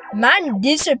 Man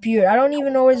disappeared. I don't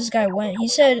even know where this guy went. He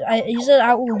said I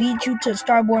will lead you to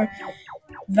Starborn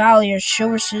Valley or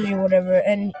Silver City or whatever,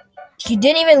 and he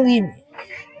didn't even lead me.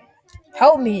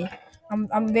 Help me.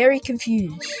 I'm very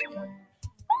confused.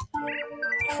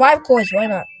 5 coins, why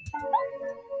not?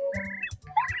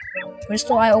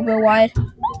 Crystal eye open wide.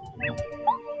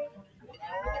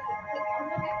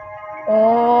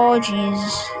 Oh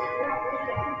jeez.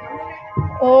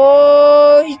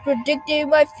 Oh, he's predicting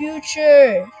my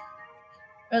future.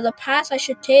 Or the path I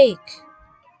should take.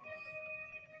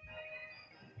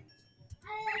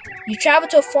 You travel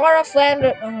to a far-off land.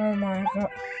 Oh my god.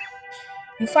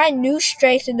 You find new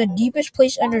strength in the deepest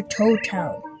place under Toad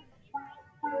Town.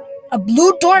 A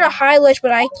blue door and a high ledge,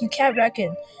 but you can't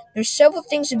reckon. There's several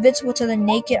things invincible to the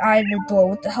naked eye in your door.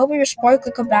 With the help of your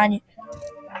sparkling companion.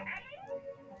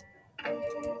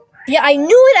 Yeah, I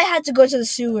knew it. I had to go to the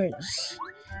sewers.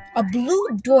 A blue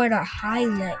door and a high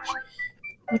ledge.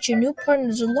 With your new partner,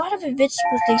 there's a lot of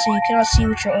invincible things that you cannot see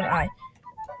with your own eye.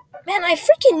 Man, I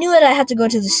freaking knew that I had to go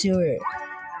to the sewer.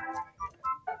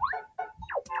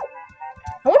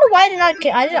 I wonder why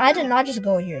I did not just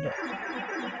go here. Though.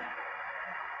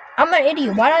 I'm an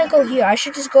idiot. Why did I go here? I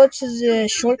should just go to the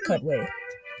shortcut way.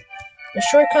 The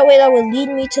shortcut way that would lead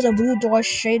me to the blue door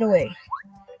straight away.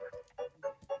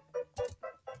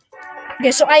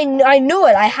 Okay, so I knew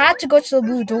it. I had to go to the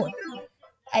blue door.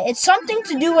 It's something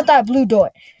to do with that blue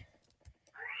door.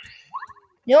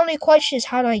 The only question is,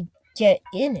 how do I get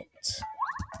in it?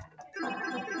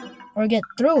 Or get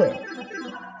through it?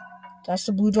 That's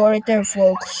the blue door right there,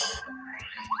 folks.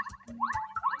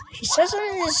 She says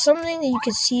something is something that you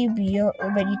can see beyond,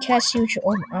 but you can't see with your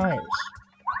own eyes.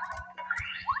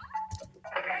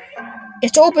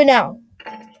 It's open now.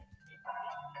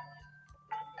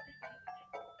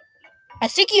 I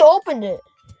think he opened it.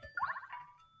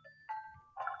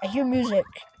 I hear music.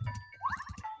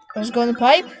 Let's go in the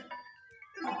pipe.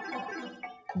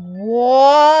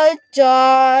 What the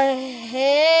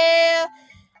hell?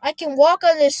 I can walk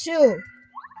on this too.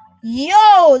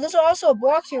 Yo, there's also a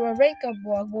block here, a rank up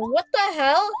block. Well, what the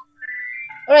hell?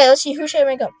 Alright, let's see. Who should I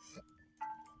rank up?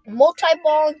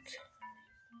 Multi-bonk.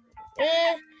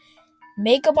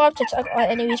 Mega Bomb to attack all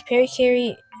enemies. Parry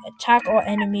Carry, attack all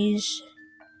enemies.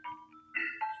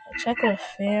 Attack with a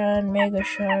fan. Mega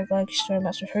Shark, like Storm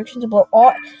Master Hurricane to blow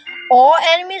all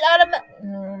enemies out of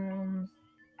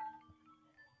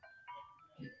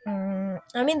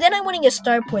I mean, then I wouldn't get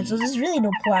star points, so there's really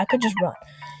no point. I could just run.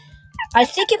 I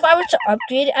think if I were to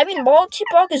upgrade it, I mean,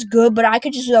 multi-block is good, but I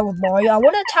could just do that with Mario. I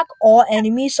want to attack all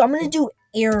enemies, so I'm going to do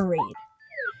Air Raid.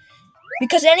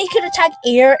 Because then he could attack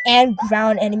air and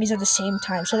ground enemies at the same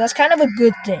time, so that's kind of a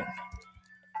good thing.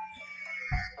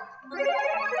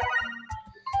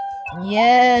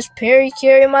 Yes, Perry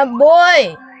Carry, my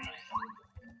boy!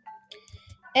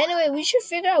 Anyway, we should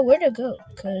figure out where to go,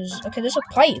 because, okay, there's a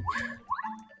pipe.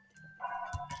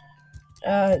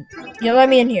 Yeah, let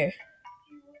me in here.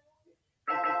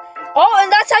 Oh,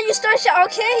 and that's how you start.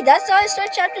 Okay, that's how I start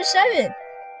chapter 7.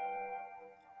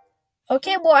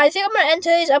 Okay, well, I think I'm gonna end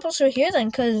today's episode here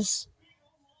then, cause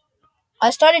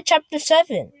I started chapter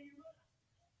 7.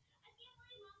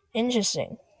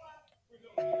 Interesting.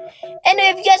 And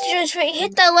if you guys enjoyed this video,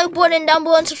 hit that like button down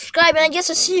below and subscribe. And I guess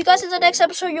I'll see you guys in the next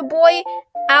episode. Your boy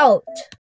out.